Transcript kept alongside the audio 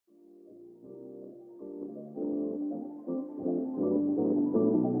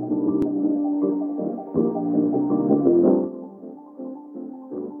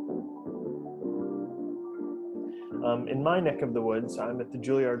in my neck of the woods, I'm at the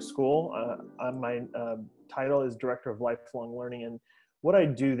Juilliard School. My title is Director of Lifelong Learning, and what I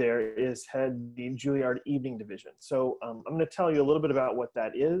do there is head the Juilliard Evening Division. So I'm going to tell you a little bit about what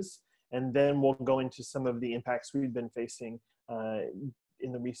that is, and then we'll go into some of the impacts we've been facing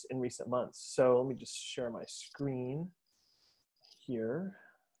in recent months. So let me just share my screen here.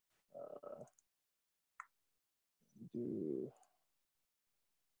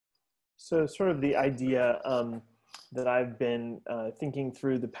 So sort of the idea that I've been thinking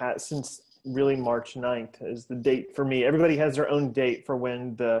through the past since really March 9th is the date for me. Everybody has their own date for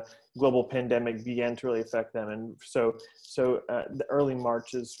when the global pandemic began to really affect them. And so the early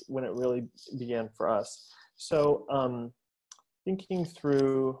March is when it really began for us. So thinking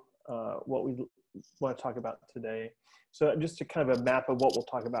through what we want to talk about today. So just to kind of a map of what we'll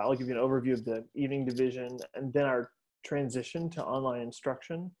talk about, I'll give you an overview of the evening division and then our transition to online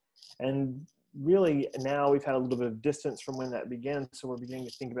instruction. And really now we've had a little bit of distance from when that began, so we're beginning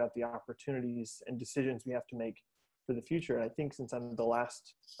to think about the opportunities and decisions we have to make for the future. And I think since I'm the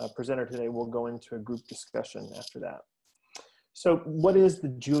last presenter today, we'll go into a group discussion after that. So what is the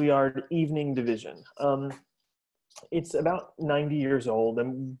Juilliard Evening Division? It's about 90 years old,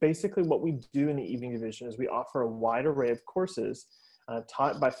 and basically what we do in the Evening Division is we offer a wide array of courses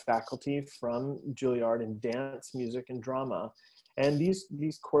taught by faculty from Juilliard in dance, music, and drama. And these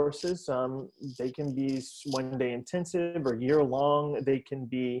courses, they can be one-day intensive or year-long. They can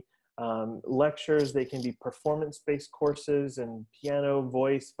be lectures. They can be performance-based courses and piano,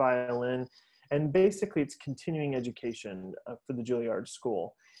 voice, violin. And basically, it's continuing education for the Juilliard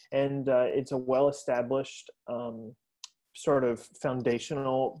School. And it's a well-established sort of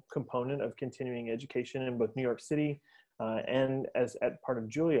foundational component of continuing education in both New York City and as at part of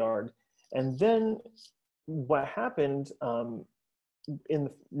Juilliard. And then what happened in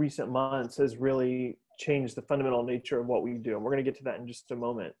the recent months has really changed the fundamental nature of what we do. And we're going to get to that in just a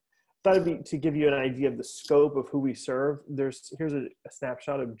moment. Thought it'd be to give you an idea of the scope of who we serve. Here's a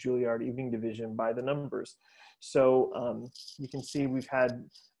snapshot of Juilliard Evening Division by the numbers. So you can see we've had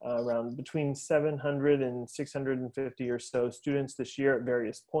around between 700 and 650 or so students this year at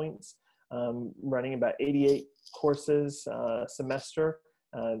various points, running about 88 courses a semester,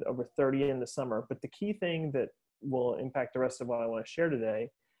 over 30 in the summer. But the key thing that will impact the rest of what I want to share today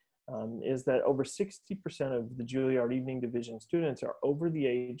is that over 60% of the Juilliard Evening Division students are over the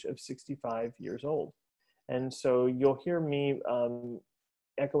age of 65 years old. And so you'll hear me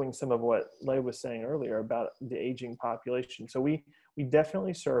echoing some of what Leigh was saying earlier about the aging population. So we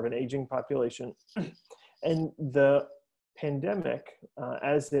definitely serve an aging population. And the pandemic,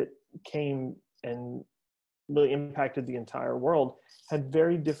 as it came and really impacted the entire world, had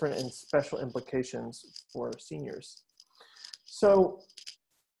very different and special implications for seniors. So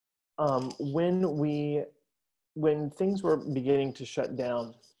when things were beginning to shut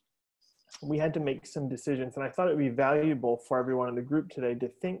down, we had to make some decisions, and I thought it would be valuable for everyone in the group today to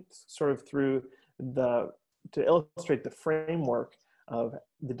think sort of through to illustrate the framework of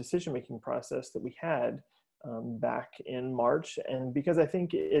the decision-making process that we had back in March. And because I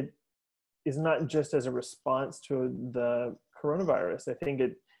think it is not just as a response to the coronavirus. I think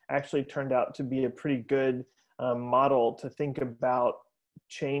it actually turned out to be a pretty good model to think about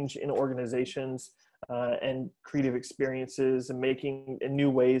change in organizations and creative experiences and making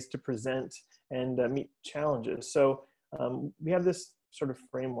new ways to present and meet challenges. So we have this sort of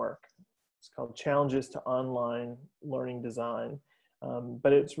framework. It's called Challenges to Online Learning Design,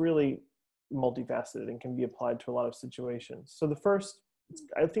 but it's really multifaceted and can be applied to a lot of situations. So the first,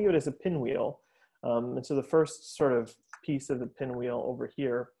 I think of it as a pinwheel. And so the first sort of piece of the pinwheel over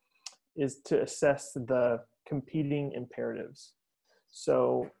here is to assess the competing imperatives.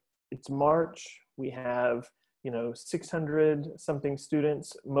 So it's March, we have 600 something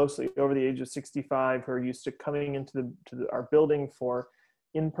students, mostly over the age of 65, who are used to coming into our building for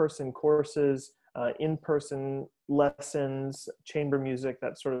in-person courses, in-person lessons, chamber music,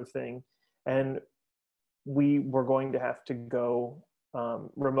 that sort of thing. And we were going to have to go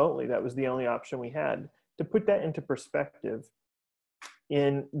remotely. That was the only option we had. To put that into perspective,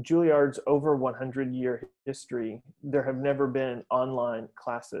 in Juilliard's over 100-year history, there have never been online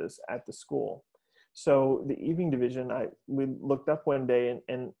classes at the school. So the evening division, we looked up one day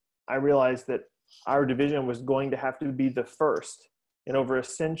and I realized that our division was going to have to be the first in over a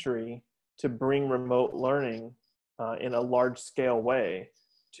century to bring remote learning in a large-scale way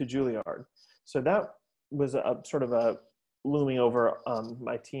to Juilliard. So that was a sort of a looming over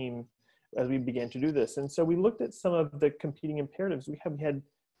my team as we began to do this. And so we looked at some of the competing imperatives. We had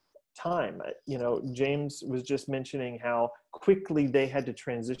time. You know, James was just mentioning how quickly they had to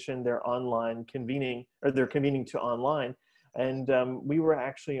transition their online convening, or their convening to online. And we were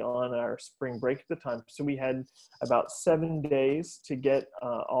actually on our spring break at the time. So we had about 7 days to get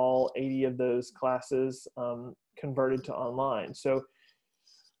all 80 of those classes converted to online. So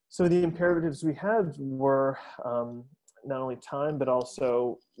the imperatives we had were not only time, but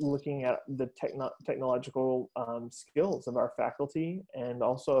also looking at the technological skills of our faculty and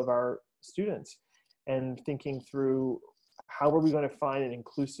also of our students, and thinking through how are we going to find an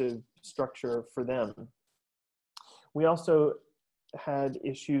inclusive structure for them. We also had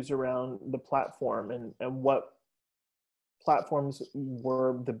issues around the platform and what platforms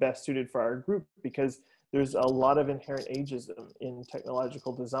were the best suited for our group, because there's a lot of inherent ageism in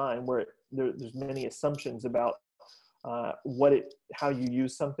technological design, where there's many assumptions about how you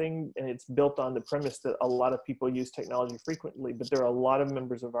use something, and it's built on the premise that a lot of people use technology frequently, but there are a lot of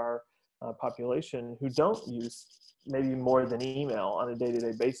members of our population who don't use maybe more than email on a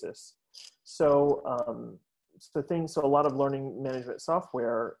day-to-day basis. So a lot of learning management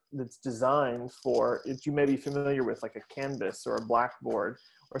software that's designed for, if you may be familiar with like a Canvas or a Blackboard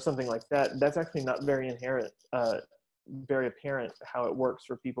or something like that, that's actually not very apparent how it works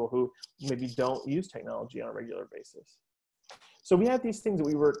for people who maybe don't use technology on a regular basis. So we had these things that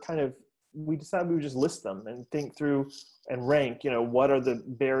we decided we would just list them and think through and rank, you know, what are the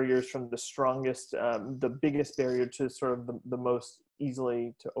barriers from the strongest, the biggest barrier to sort of the most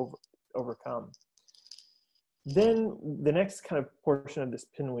easily to overcome. Then the next kind of portion of this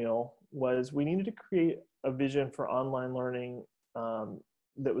pinwheel was we needed to create a vision for online learning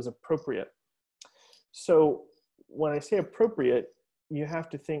that was appropriate. So when I say appropriate, you have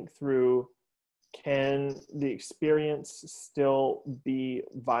to think through, can the experience still be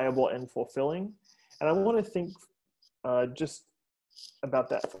viable and fulfilling? And I want to think just about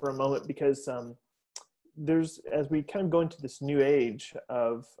that for a moment, because as we kind of go into this new age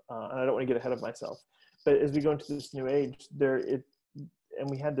of, and I don't want to get ahead of myself, but as we go into this new age, and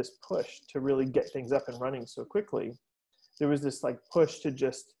we had this push to really get things up and running so quickly, there was this like push to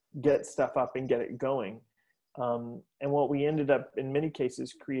just get stuff up and get it going. And what we ended up in many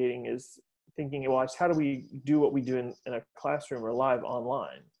cases creating is thinking, well, how do we do what we do in a classroom or live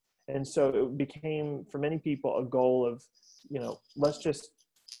online? And so it became, for many people, a goal of, you know, let's just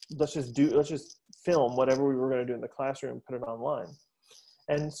film whatever we were going to do in the classroom and put it online.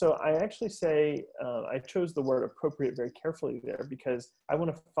 And so I actually say, I chose the word appropriate very carefully there, because I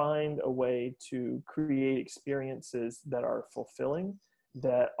want to find a way to create experiences that are fulfilling,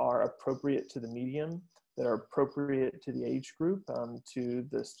 that are appropriate to the medium, that are appropriate to the age group, to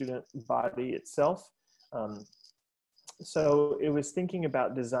the student body itself. So it was thinking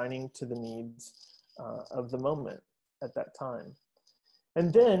about designing to the needs of the moment at that time.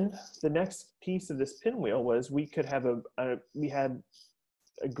 And then the next piece of this pinwheel was we could have we had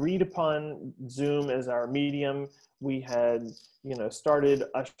agreed upon Zoom as our medium. We had, you know, started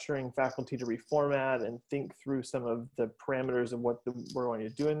ushering faculty to reformat and think through some of the parameters of what we're going to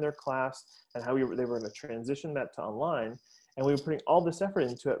do in their class and how they were going to transition that to online. And we were putting all this effort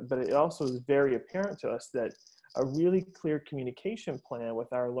into it, but it also was very apparent to us that a really clear communication plan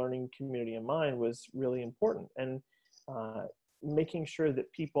with our learning community in mind was really important. And making sure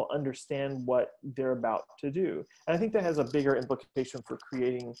that people understand what they're about to do. And I think that has a bigger implication for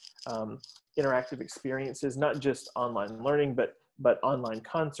creating interactive experiences, not just online learning, but online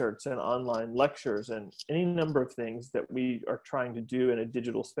concerts and online lectures and any number of things that we are trying to do in a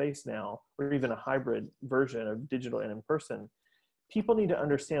digital space now, or even a hybrid version of digital and in person. People need to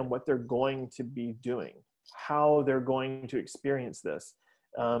understand what they're going to be doing, how they're going to experience this.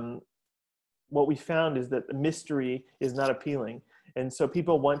 What we found is that the mystery is not appealing. And so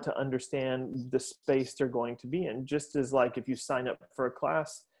people want to understand the space they're going to be in, just as like if you sign up for a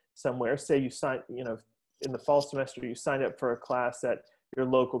class somewhere, say you know, in the fall semester, you sign up for a class at your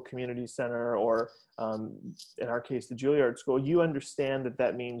local community center, or in our case, the Juilliard School, you understand that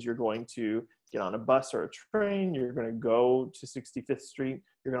that means you're going to get on a bus or a train, you're going to go to 65th Street,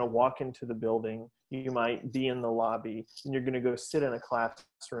 you're going to walk into the building, you might be in the lobby, and you're going to go sit in a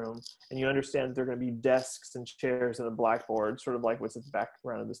classroom, and you understand that there are going to be desks and chairs and a blackboard, sort of like what's at the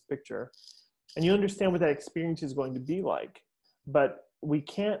background of this picture. And you understand what that experience is going to be like. But we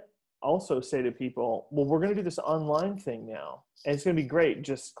can't also say to people, well, we're going to do this online thing now, and it's going to be great,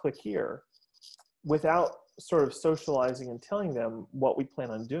 just click here, without sort of socializing and telling them what we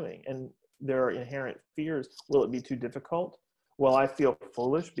plan on doing. And there are inherent fears. Will it be too difficult? Will I feel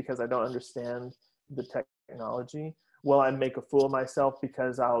foolish because I don't understand the technology? Will I make a fool of myself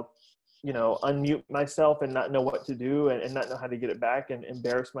because I'll unmute myself and not know what to do, and not know how to get it back, and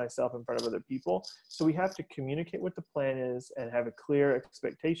embarrass myself in front of other people. So we have to communicate what the plan is and have a clear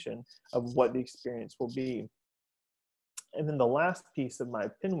expectation of what the experience will be. And then the last piece of my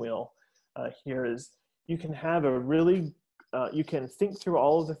pinwheel here is you can have a really, you can think through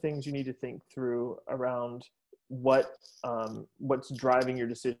all of the things you need to think through around what's driving your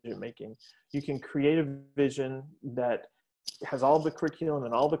decision making. You can create a vision that has all the curriculum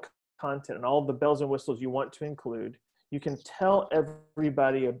and all the content and all the bells and whistles you want to include. You can tell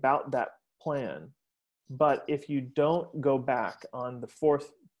everybody about that plan, but if you don't go back on the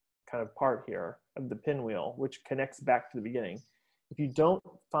fourth kind of part here of the pinwheel, which connects back to the beginning, if you don't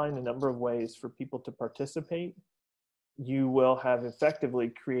find a number of ways for people to participate, you will have effectively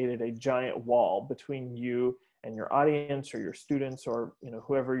created a giant wall between you and your audience or your students, or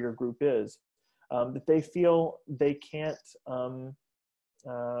whoever your group is, that they feel they can't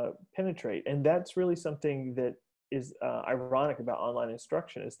penetrate. And that's really something that is ironic about online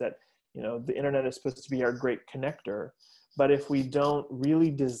instruction, is that the internet is supposed to be our great connector, but if we don't really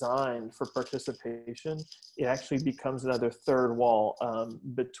design for participation, it actually becomes another third wall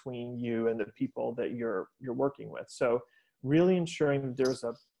between you and the people that you're working with. So really ensuring that there's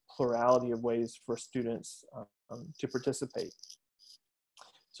a plurality of ways for students to participate.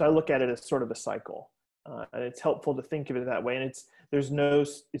 So I look at it as sort of a cycle, and it's helpful to think of it that way. And it's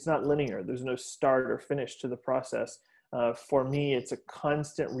not linear. There's no start or finish to the process. For me, it's a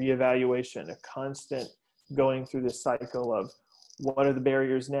constant reevaluation, a constant going through this cycle of what are the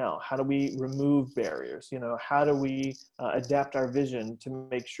barriers now? How do we remove barriers? How do we adapt our vision to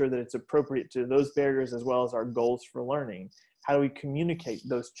make sure that it's appropriate to those barriers as well as our goals for learning? How do we communicate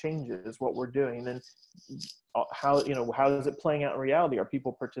those changes, what we're doing? And then how is it playing out in reality? Are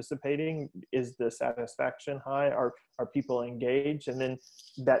people participating? Is the satisfaction high? Are people engaged? And then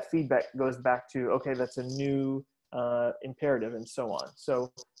that feedback goes back to, okay, that's a new imperative, and so on.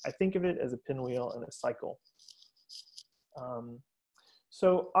 So I think of it as a pinwheel and a cycle.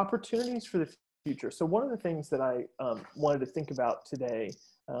 So opportunities for the future. So one of the things that I wanted to think about today,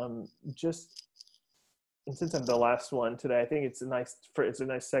 and since I'm the last one today, I think it's a nice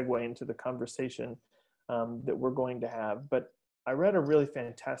segue into the conversation that we're going to have. But I read a really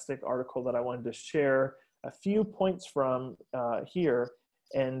fantastic article that I wanted to share a few points from here,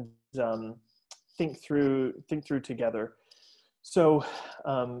 and think through together. So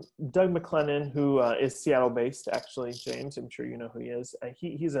Doug McLennan, who is Seattle-based, actually, James, I'm sure you know who he is.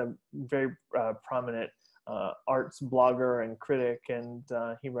 He's a very prominent arts blogger and critic, and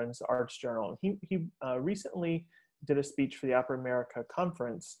he runs Arts Journal. He recently did a speech for the Opera America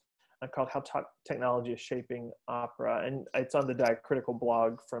conference called How Technology is Shaping Opera, and it's on the Diacritical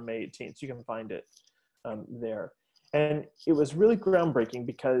blog from May 18th, so you can find it there. And it was really groundbreaking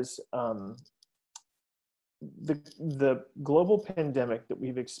because the global pandemic that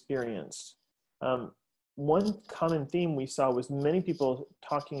we've experienced, one common theme we saw was many people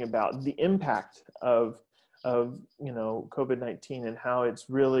talking about the impact of COVID-19 and how it's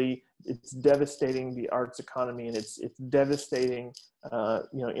devastating the arts economy, and it's devastating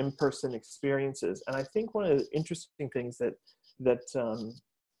in-person experiences. And I think one of the interesting things that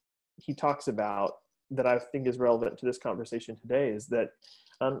he talks about that I think is relevant to this conversation today is that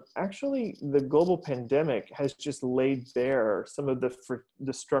actually the global pandemic has just laid bare some of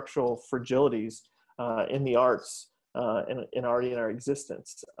the structural fragilities in the arts and already in our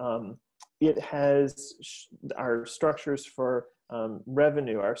existence. It has our structures for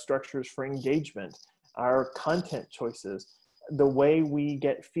revenue, our structures for engagement, our content choices, the way we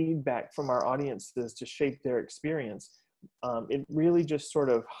get feedback from our audiences to shape their experience. It really just sort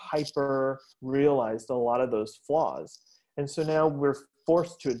of hyper realized a lot of those flaws. And so now we're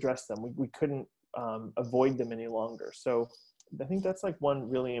forced to address them. We couldn't avoid them any longer. So I think that's like one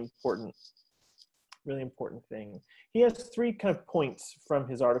really important thing. He has 3 kind of points from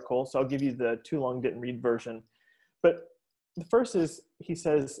his article. So I'll give you the too long didn't read version. But the first is, he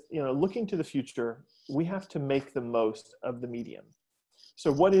says, looking to the future, we have to make the most of the medium.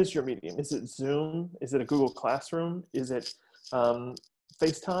 So what is your medium? Is it Zoom? Is it a Google Classroom? Is it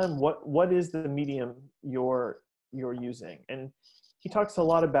FaceTime? What is the medium you're using? And he talks a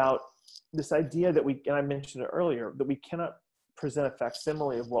lot about this idea that and I mentioned it earlier, that we cannot present a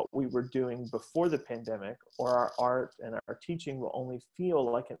facsimile of what we were doing before the pandemic, or our art and our teaching will only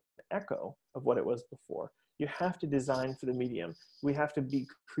feel like an echo of what it was before. You have to design for the medium. We have to be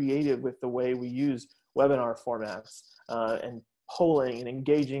creative with the way we use webinar formats and polling and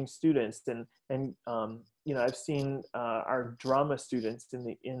engaging students. And I've seen our drama students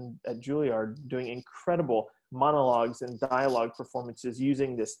at Juilliard doing incredible monologues and dialogue performances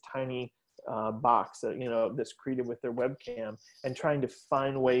using this tiny box that, you know, that's created with their webcam, and trying to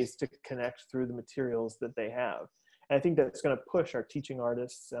find ways to connect through the materials that they have. And I think that's going to push our teaching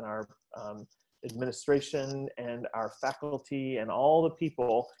artists and our administration and our faculty and all the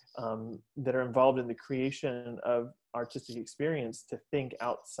people that are involved in the creation of artistic experience to think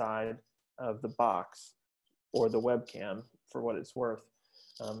outside of the box or the webcam, for what it's worth.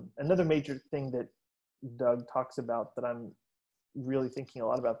 Another major thing that Doug talks about that I'm really thinking a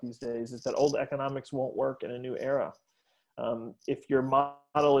lot about these days is that old economics won't work in a new era. If your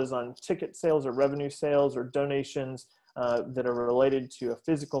model is on ticket sales or revenue sales or donations that are related to a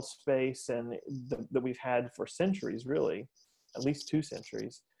physical space and that we've had for centuries, really, at least 2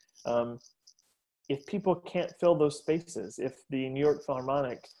 centuries, if people can't fill those spaces, if the New York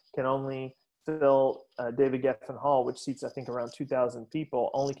Philharmonic can only fill David Geffen Hall, which seats, I think, around 2,000 people,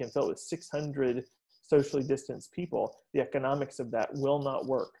 only can fill it with 600 socially distanced people, the economics of that will not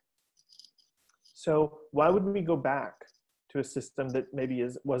work. So why would we go back to a system that maybe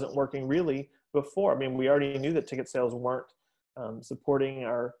wasn't working really before? I mean, we already knew that ticket sales weren't supporting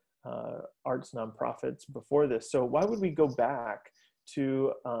our arts nonprofits before this. So why would we go back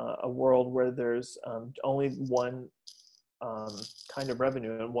to a world where there's only one kind of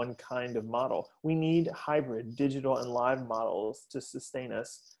revenue and one kind of model? We need hybrid digital and live models to sustain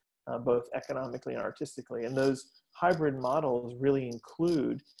us both economically and artistically. And those hybrid models really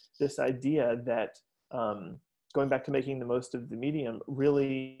include this idea that going back to making the most of the medium,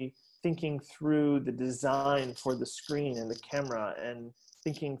 really thinking through the design for the screen and the camera, and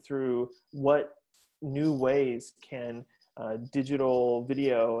thinking through what new ways can digital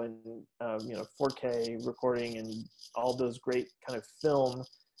video and 4K recording and all those great kind of film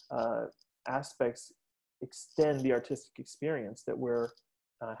aspects extend the artistic experience that we're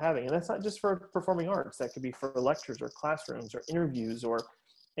having. And that's not just for performing arts. That could be for lectures or classrooms or interviews or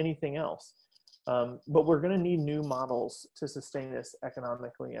anything else. But we're going to need new models to sustain this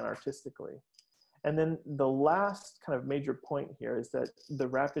economically and artistically. And then the last kind of major point here is that the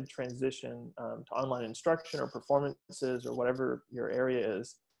rapid transition to online instruction or performances or whatever your area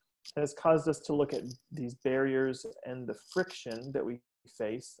is has caused us to look at these barriers and the friction that we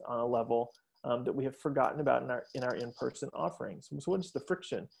face on a level that we have forgotten about in our in-person offerings. So what is the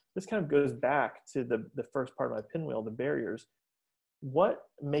friction? This kind of goes back to the first part of my pinwheel, the barriers. What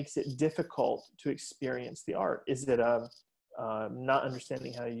makes it difficult to experience the art? Is it not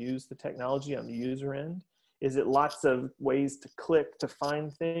understanding how to use the technology on the user end? Is it lots of ways to click to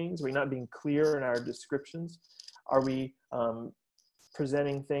find things? Are we not being clear in our descriptions? Are we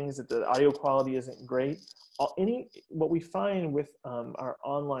presenting things that the audio quality isn't great? What we find with our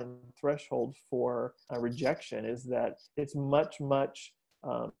online threshold for rejection is that it's much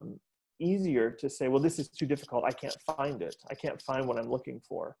easier to say, well, this is too difficult. I can't find it. I can't find what I'm looking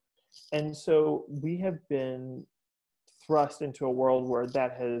for. And so we have been thrust into a world where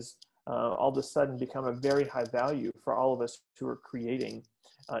that has all of a sudden become a very high value for all of us who are creating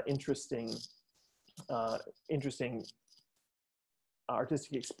interesting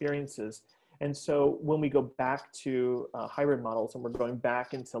artistic experiences. And so when we go back to hybrid models and we're going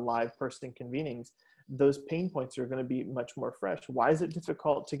back into live person convenings, those pain points are going to be much more fresh. Why is it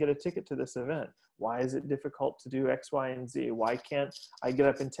difficult to get a ticket to this event? Why is it difficult to do X, Y, and Z? Why can't I get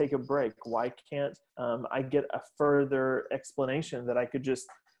up and take a break? Why can't I get a further explanation that I could just,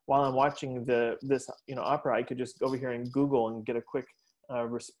 while I'm watching this opera, I could just go over here and Google and get a quick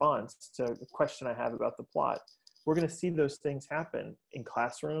response to the question I have about the plot? We're going to see those things happen in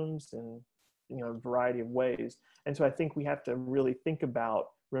classrooms in a variety of ways. And so I think we have to really think about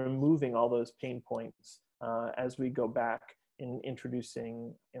removing all those pain points as we go back in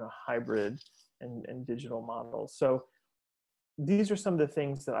introducing hybrid and digital models. So these are some of the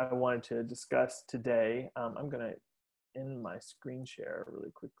things that I wanted to discuss today. I'm going to end my screen share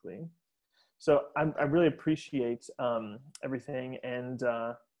really quickly. So I really appreciate everything, and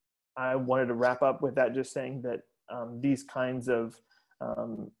I wanted to wrap up with that, just saying that these kinds of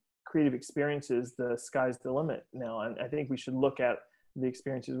creative experiences, the sky's the limit now. And I think we should look at the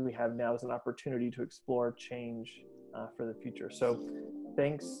experiences we have now as an opportunity to explore change for the future. So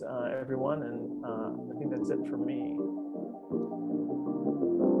thanks, everyone. And I think that's it for me.